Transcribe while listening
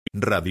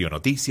Radio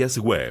Noticias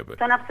Web.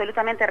 Son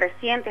absolutamente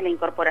recientes la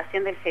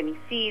incorporación del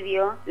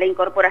femicidio, la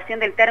incorporación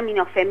del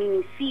término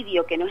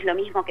feminicidio, que no es lo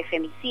mismo que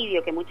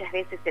femicidio, que muchas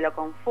veces se lo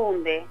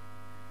confunde,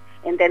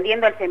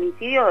 entendiendo el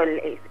femicidio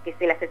que es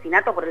el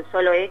asesinato por el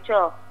solo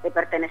hecho de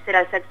pertenecer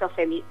al sexo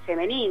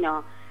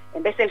femenino.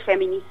 En vez del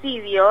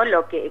feminicidio,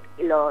 lo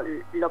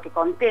que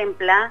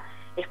contempla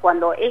es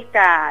cuando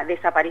esta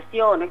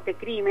desaparición o este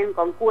crimen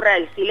concurra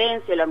el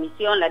silencio, la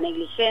omisión, la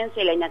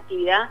negligencia y la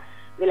inactividad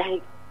de las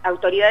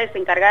autoridades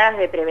encargadas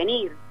de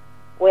prevenir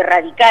o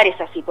erradicar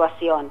esa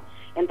situación.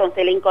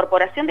 Entonces, la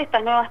incorporación de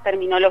estas nuevas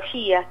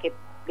terminologías que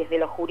desde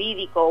lo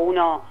jurídico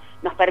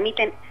nos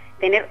permiten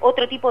tener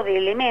otro tipo de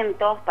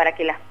elementos para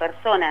que las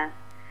personas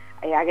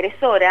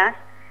agresoras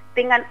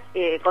tengan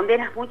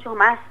condenas mucho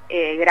más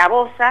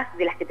gravosas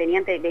de las que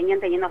venían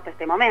teniendo hasta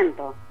este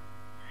momento.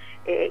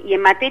 Y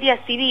en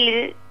materia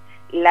civil,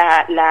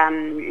 la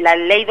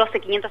ley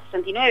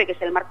 12.569, que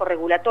es el marco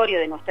regulatorio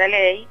de nuestra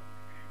ley,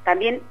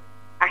 también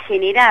ha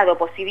generado,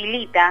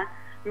 posibilita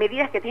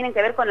medidas que tienen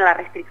que ver con la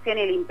restricción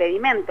y el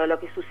impedimento. Lo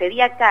que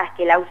sucedía acá es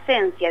que la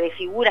ausencia de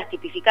figuras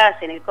tipificadas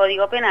en el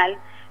Código Penal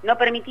no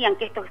permitían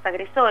que estos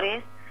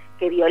agresores,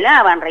 que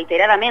violaban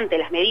reiteradamente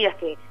las medidas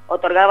que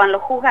otorgaban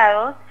los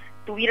juzgados,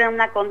 tuvieran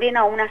una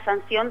condena o una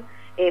sanción,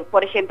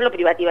 por ejemplo,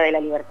 privativa de la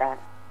libertad.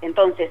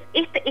 Entonces,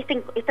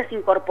 estas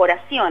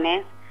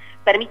incorporaciones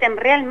permiten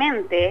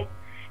realmente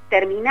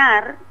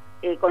terminar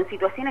con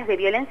situaciones de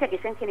violencia que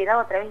se han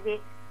generado a través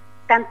de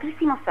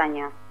tantísimos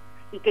años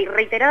y que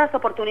reiteradas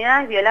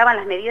oportunidades violaban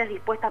las medidas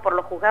dispuestas por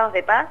los juzgados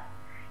de paz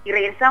y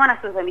regresaban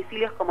a sus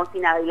domicilios como si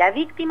nada. Y la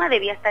víctima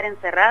debía estar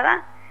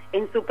encerrada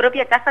en su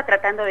propia casa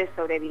tratando de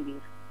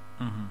sobrevivir.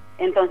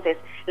 Entonces,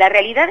 la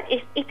realidad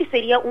es, este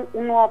sería un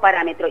nuevo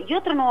parámetro. Y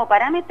otro nuevo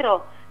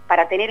parámetro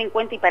para tener en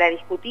cuenta y para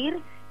discutir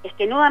es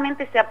que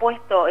nuevamente se ha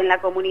puesto en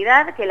la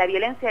comunidad que la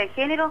violencia de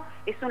género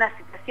es una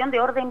situación de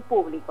orden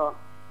público,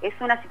 es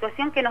una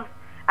situación que nos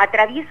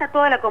atraviesa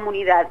toda la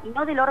comunidad y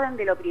no del orden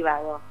de lo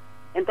privado.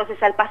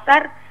 Entonces, al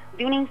pasar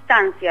de una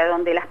instancia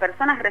donde las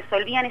personas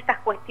resolvían estas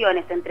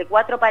cuestiones entre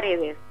cuatro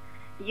paredes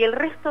y el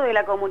resto de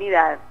la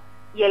comunidad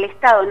y el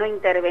Estado no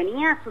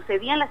intervenía,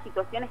 sucedían las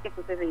situaciones que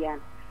sucedían.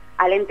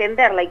 Al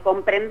entenderla y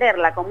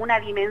comprenderla como una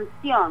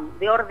dimensión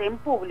de orden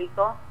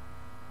público,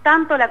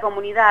 tanto la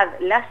comunidad,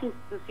 las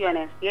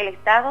instituciones y el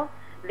Estado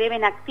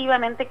deben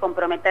activamente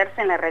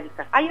comprometerse en la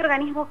erradicación. Hay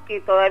organismos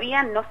que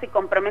todavía no se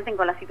comprometen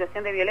con la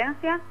situación de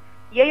violencia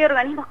y hay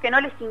organismos que no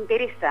les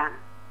interesa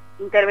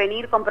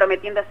intervenir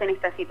comprometiéndose en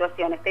estas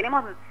situaciones.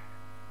 Tenemos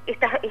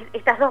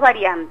estas dos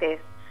variantes.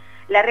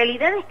 La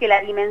realidad es que la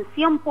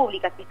dimensión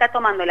pública que está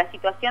tomando la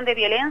situación de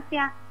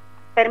violencia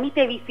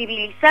permite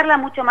visibilizarla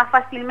mucho más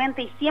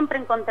fácilmente y siempre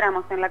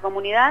encontramos en la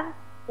comunidad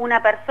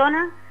una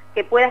persona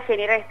que pueda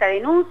generar esta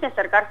denuncia,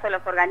 acercarse a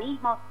los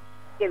organismos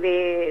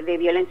de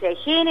violencia de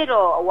género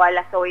o a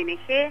las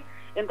ONG.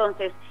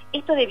 Entonces,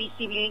 esto de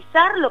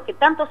visibilizar lo que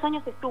tantos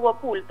años estuvo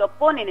oculto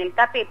pone en el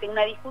tapete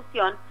una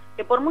discusión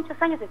que por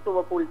muchos años estuvo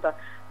oculto,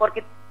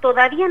 porque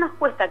todavía nos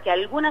cuesta que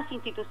algunas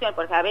instituciones,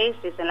 porque a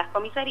veces en las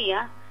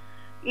comisarías,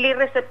 le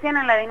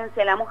recepcionan la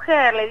denuncia a la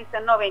mujer, le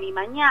dicen no ven y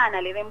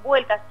mañana, le den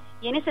vueltas,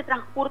 y en ese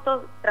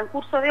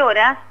transcurso de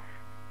horas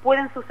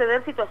pueden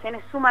suceder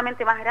situaciones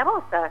sumamente más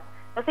gravosas.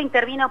 No se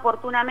interviene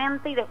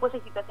oportunamente y después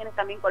hay situaciones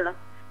también con los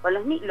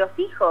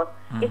hijos.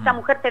 Esta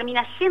mujer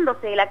termina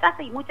yéndose de la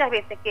casa y muchas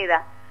veces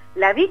queda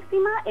la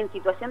víctima en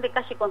situación de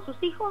calle con sus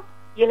hijos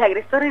y el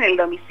agresor en el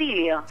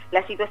domicilio.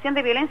 La situación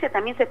de violencia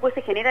también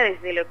se genera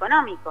desde lo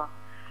económico.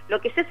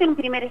 Lo que se hace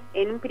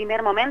en un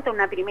primer momento, en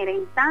una primera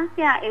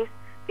instancia, es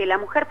que la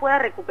mujer pueda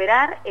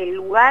recuperar el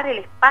lugar, el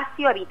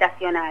espacio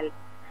habitacional.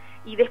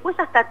 Y después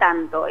hasta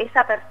tanto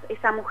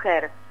esa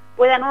mujer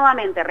pueda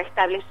nuevamente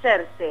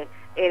restablecerse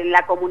en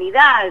la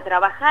comunidad,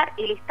 trabajar,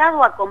 el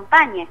Estado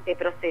acompaña este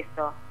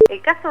proceso.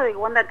 El caso de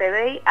Wanda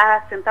Tadei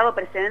ha sentado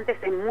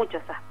precedentes en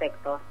muchos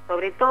aspectos,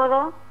 sobre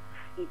todo,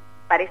 y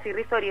parece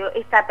irrisorio,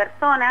 esta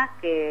persona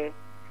que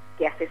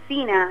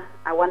asesina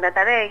a Wanda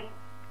Tadei,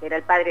 que era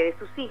el padre de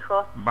sus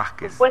hijos,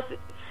 Vázquez. Después,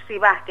 sí,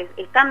 Vázquez,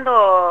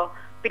 estando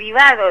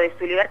privado de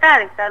su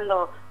libertad,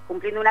 estando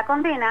cumpliendo una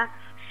condena,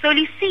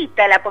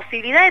 solicita la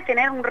posibilidad de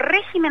tener un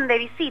régimen de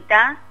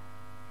visitas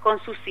con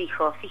sus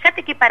hijos.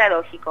 Fíjate qué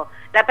paradójico.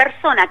 La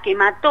persona que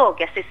mató,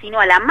 que asesinó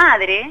a la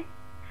madre,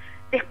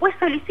 después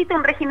solicita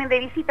un régimen de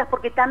visitas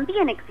porque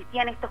también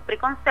existían estos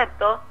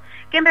preconceptos,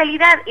 que en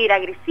realidad era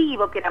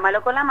agresivo, que era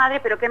malo con la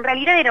madre, pero que en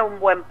realidad era un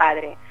buen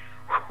padre.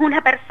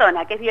 Una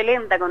persona que es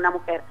violenta con una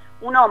mujer,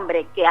 un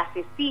hombre que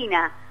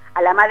asesina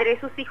a la madre de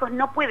sus hijos,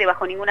 no puede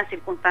bajo ninguna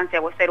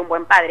circunstancia ser un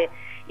buen padre.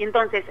 Y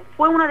entonces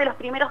fue uno de los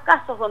primeros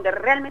casos donde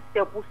realmente se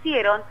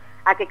opusieron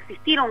a que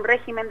existiera un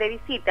régimen de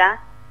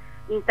visitas,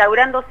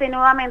 instaurándose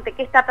nuevamente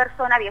que esta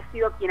persona había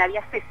sido quien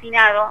había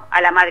asesinado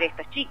a la madre de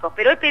estos chicos.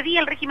 Pero él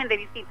pedía el régimen de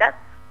visitas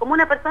como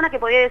una persona que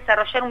podía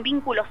desarrollar un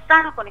vínculo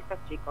sano con estos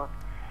chicos.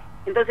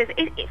 Entonces,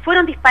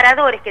 fueron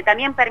disparadores que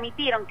también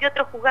permitieron que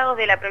otros juzgados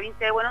de la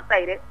provincia de Buenos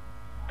Aires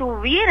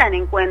tuvieran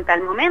en cuenta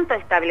al momento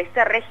de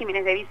establecer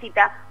regímenes de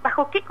visita,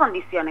 bajo qué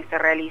condiciones se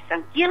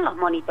realizan, quién los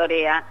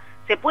monitorea,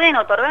 ¿Se pueden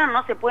otorgar o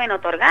no se pueden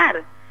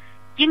otorgar?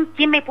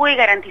 ¿Quién me puede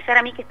garantizar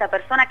a mí que esta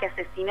persona que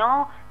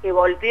asesinó, que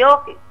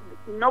golpeó, que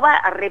no va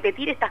a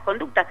repetir estas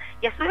conductas?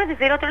 Y a su vez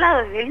desde el otro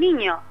lado, desde el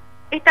niño,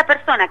 esta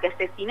persona que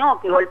asesinó,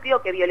 que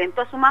golpeó, que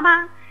violentó a su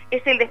mamá,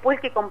 es el después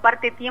que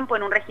comparte tiempo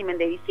en un régimen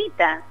de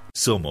visita.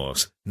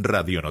 Somos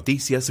Radio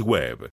Noticias Web.